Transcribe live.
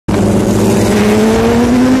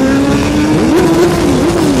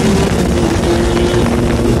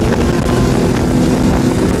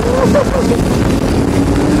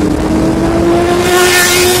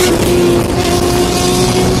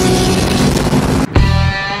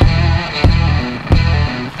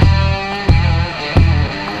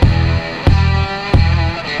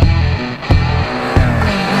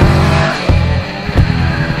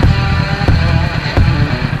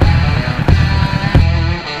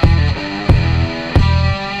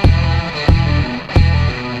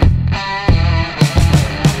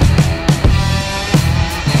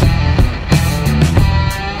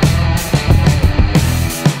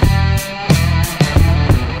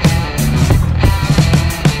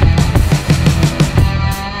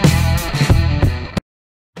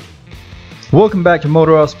Welcome back to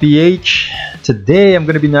Motorhouse PH. Today I'm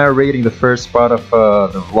going to be narrating the first part of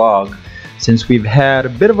the vlog, since we've had a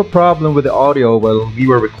bit of a problem with the audio while we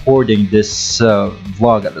were recording this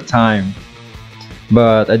vlog at the time.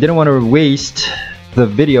 But I didn't want to waste the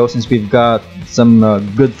video since we've got some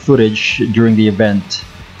good footage during the event.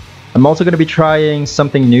 I'm also going to be trying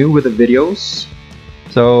something new with the videos.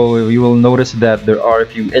 So you will notice that there are a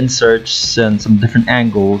few inserts and some different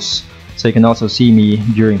angles, so you can also see me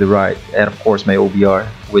during the ride, and of course my OBR,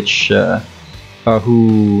 which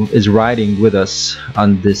who is riding with us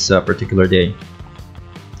on this particular day.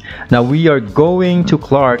 Now we are going to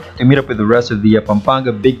Clark to meet up with the rest of the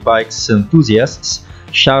Pampanga big bikes enthusiasts.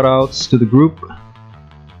 Shoutouts to the group.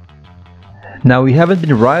 Now we haven't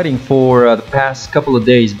been riding for the past couple of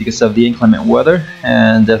days because of the inclement weather,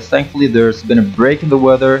 and thankfully there's been a break in the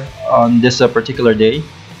weather on this particular day,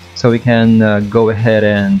 so we can go ahead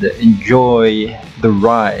and enjoy the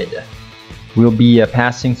ride. We'll be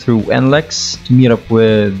passing through NLEX to meet up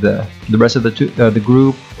with the rest of the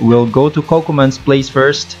group. We'll go to Kokoman's place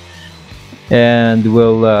first, and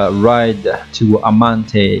we'll ride to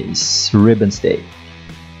Amante's Ribbon Steak.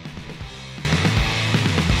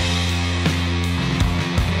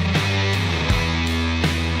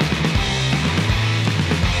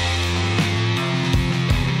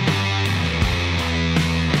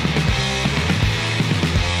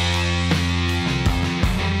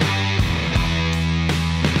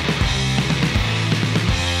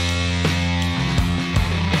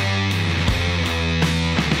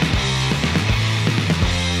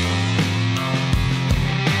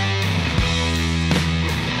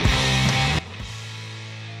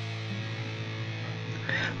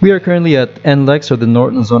 We are currently at NLEX, or the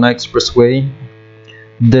Northern Zona Expressway.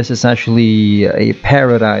 This is actually a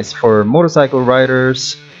paradise for motorcycle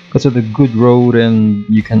riders because of the good road, and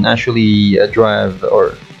you can actually drive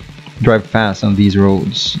fast on these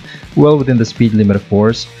roads, well within the speed limit, of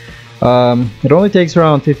course. It only takes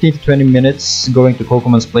around 15 to 20 minutes going to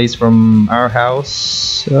Kokoman's place from our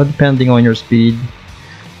house, depending on your speed.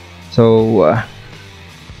 So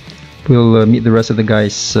we'll meet the rest of the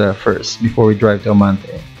guys first before we drive to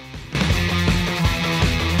Amante.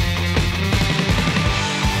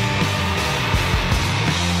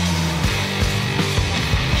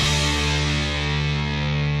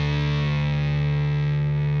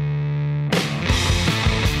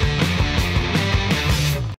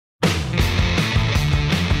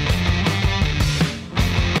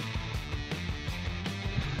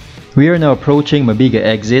 We are now approaching Mabiga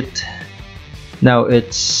exit. Now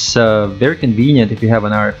it's very convenient if you have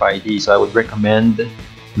an RFID, so I would recommend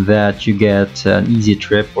that you get an easy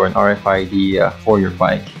trip or an RFID for your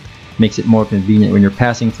bike. Makes it more convenient when you're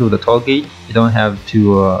passing through the toll gate. You don't have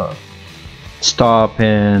to stop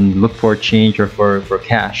and look for change or for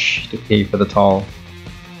cash to pay for the toll.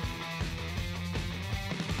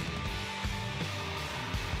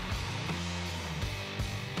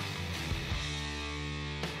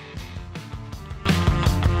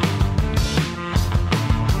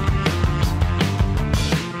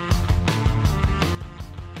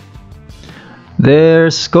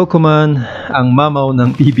 There's Kokoman, ang mamaw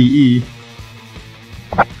ng PBE.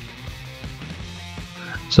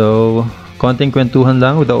 So, konting kwentuhan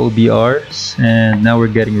lang with the OBRs, and now we're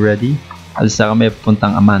getting ready. Alis na kami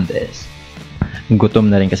puntang Amantes. Gutom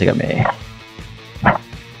na rin kasi kami.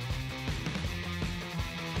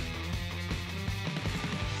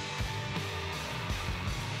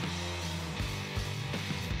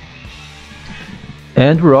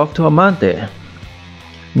 And we're off to Amante.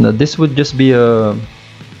 Now this would just be a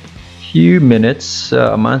few minutes.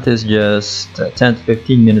 Amante is just 10 to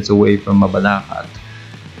 15 minutes away from Mabalacat.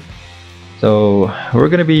 So we're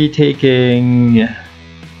gonna be taking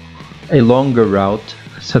a longer route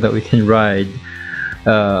so that we can ride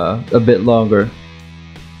a bit longer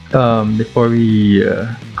before we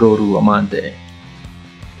go to Amante.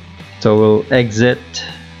 So we'll exit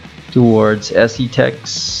towards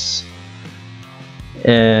SE-Tex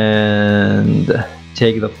and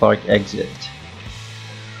take the Clark exit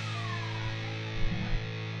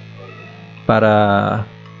para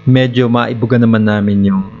medyo maibugan naman namin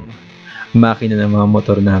yung makina ng mga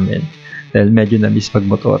motor namin dahil medyo na-miss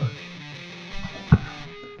magmotor.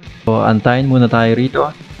 So antayin muna tayo rito.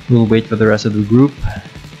 We'll wait for the rest of the group,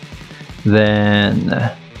 then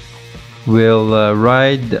we'll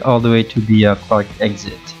ride all the way to the Clark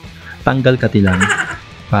exit. Tanggal katilan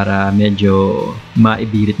para medyo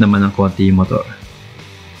maibirit naman ng konti yung motor.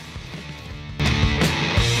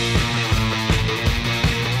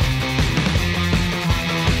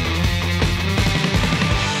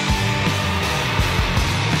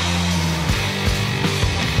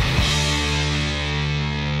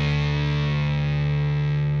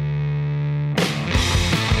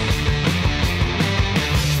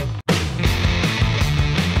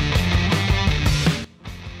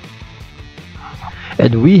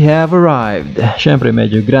 And we have arrived. Syempre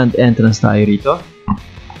medyo grand entrance tayo rito.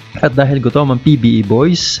 At dahil gutom ang PBE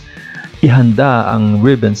Boys, ihanda ang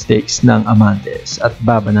ribbon steaks ng Amantes at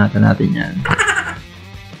babanatan natin yan.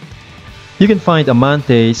 You can find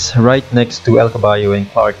Amantes right next to El Caballo in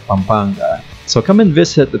Clark, Pampanga. So come and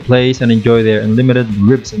visit the place and enjoy their unlimited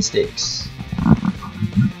ribs and steaks.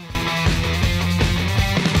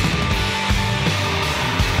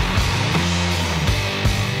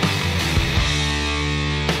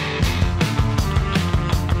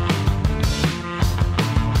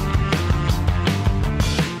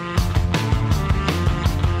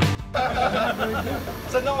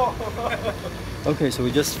 Okay, so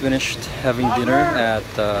we just finished having dinner at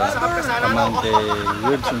Amante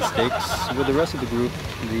Ribs and Steaks with the rest of the group,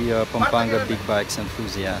 the Pampanga Big Bikes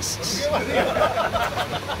enthusiasts.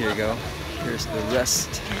 Here you go. Here's the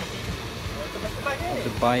rest of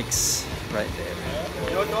the bikes right there.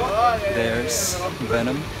 There's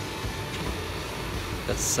Venom.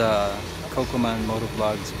 That's Cocoman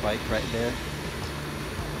Motovlog's bike right there.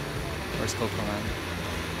 Where's Cocoman?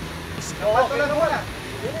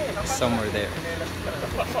 Somewhere there.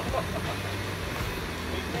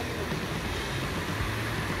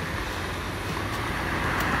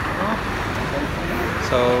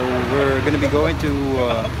 So we're going to be going to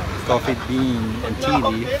Coffee Bean and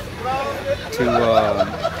TV to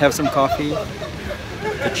have some coffee,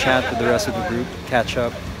 to chat with the rest of the group, catch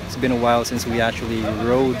up. It's been a while since we actually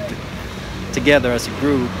rode together as a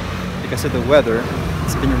group because of the weather.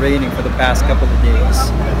 It's been raining for the past couple of days,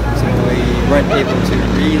 so we weren't able to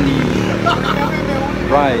really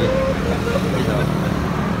ride, you know.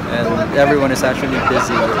 And everyone is actually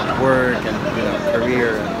busy with work and, you know,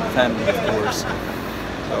 career and family, of course.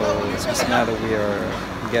 So it's just now that we are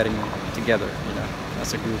getting together, you know,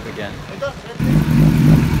 as a group again.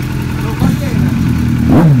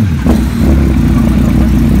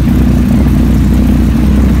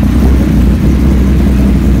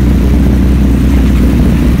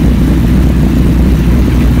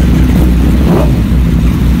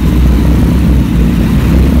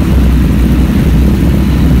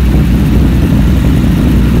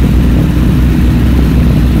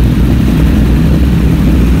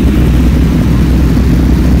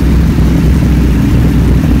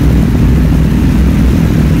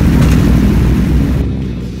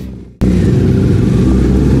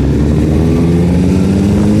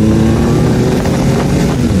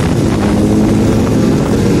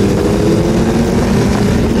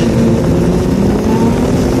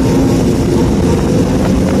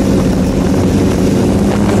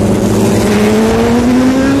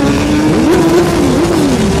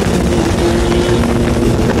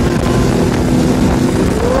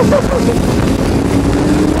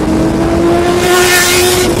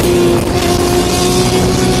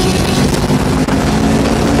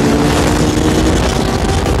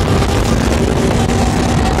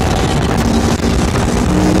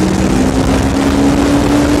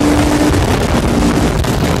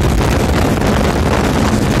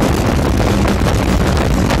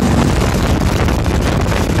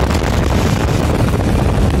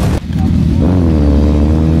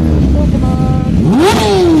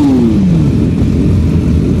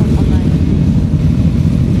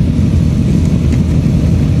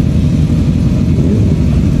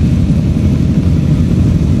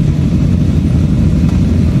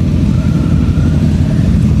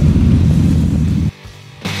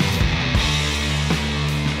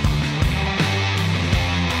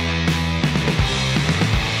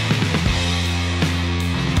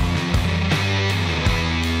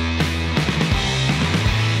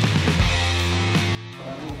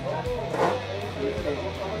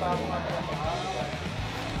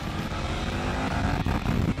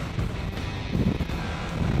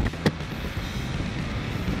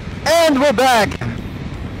 And we're back.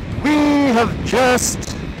 We have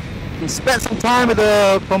just spent some time with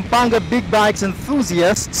the Pampanga Big Bikes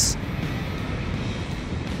enthusiasts.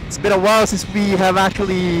 It's been a while since we have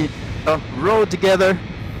actually rode together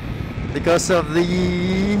because of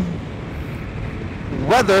the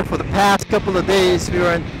weather. For the past couple of days we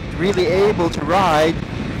weren't really able to ride.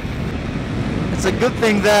 It's a good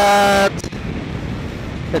thing that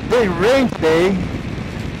it didn't rain today,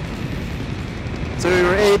 so we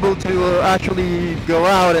were able to actually go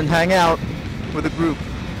out and hang out with the group.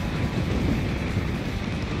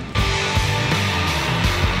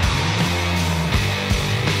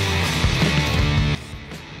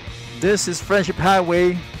 This is Friendship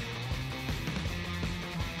Highway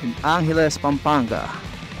in Angeles, Pampanga,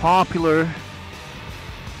 popular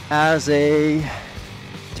as a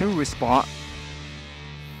tourist spot.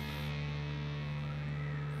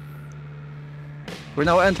 We're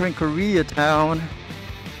now entering Koreatown.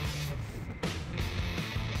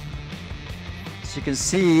 As you can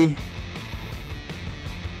see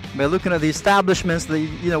by looking at the establishments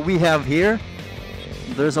that we have here,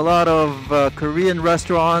 there's a lot of Korean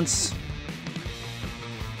restaurants,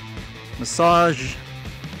 massage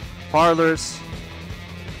parlors,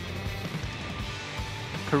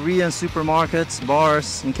 Korean supermarkets,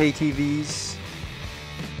 bars, and KTVs.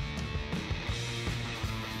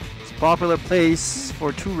 It's a popular place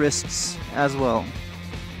for tourists as well.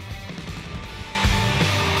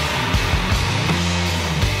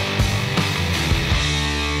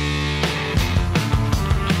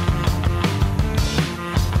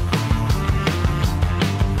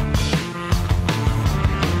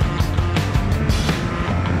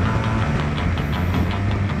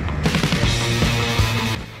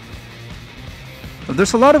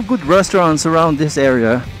 There's a lot of good restaurants around this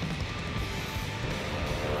area.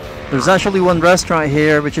 There's actually one restaurant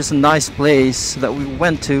here which is a nice place that we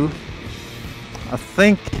went to. I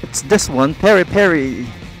think it's this one, Peri Peri.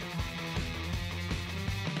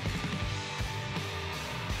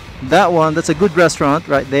 That one, that's a good restaurant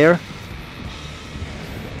right there.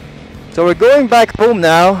 So we're going back home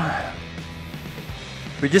now.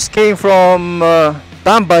 We just came from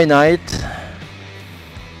TAMBAY night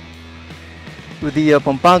with the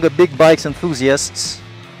Pampanga Big Bikes enthusiasts.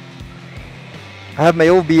 I have my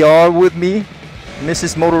OBR with me,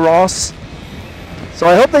 Mrs. Motor Ross. So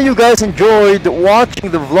I hope that you guys enjoyed watching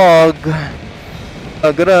the vlog.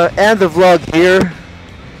 I'm gonna end the vlog here.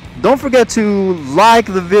 Don't forget to like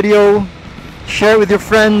the video, share with your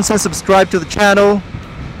friends, and subscribe to the channel.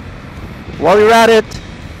 While you're at it,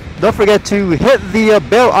 don't forget to hit the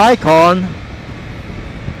bell icon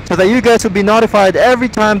so that you guys will be notified every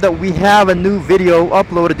time that we have a new video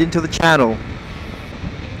uploaded into the channel.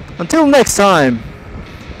 Until next time,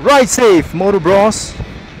 ride safe, Moto Bros.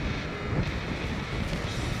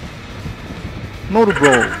 Moto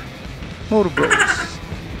Bro. Moto Bros.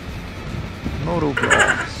 Moto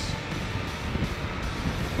Bros.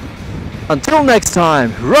 Until next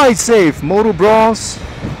time, ride safe, Moto Bros.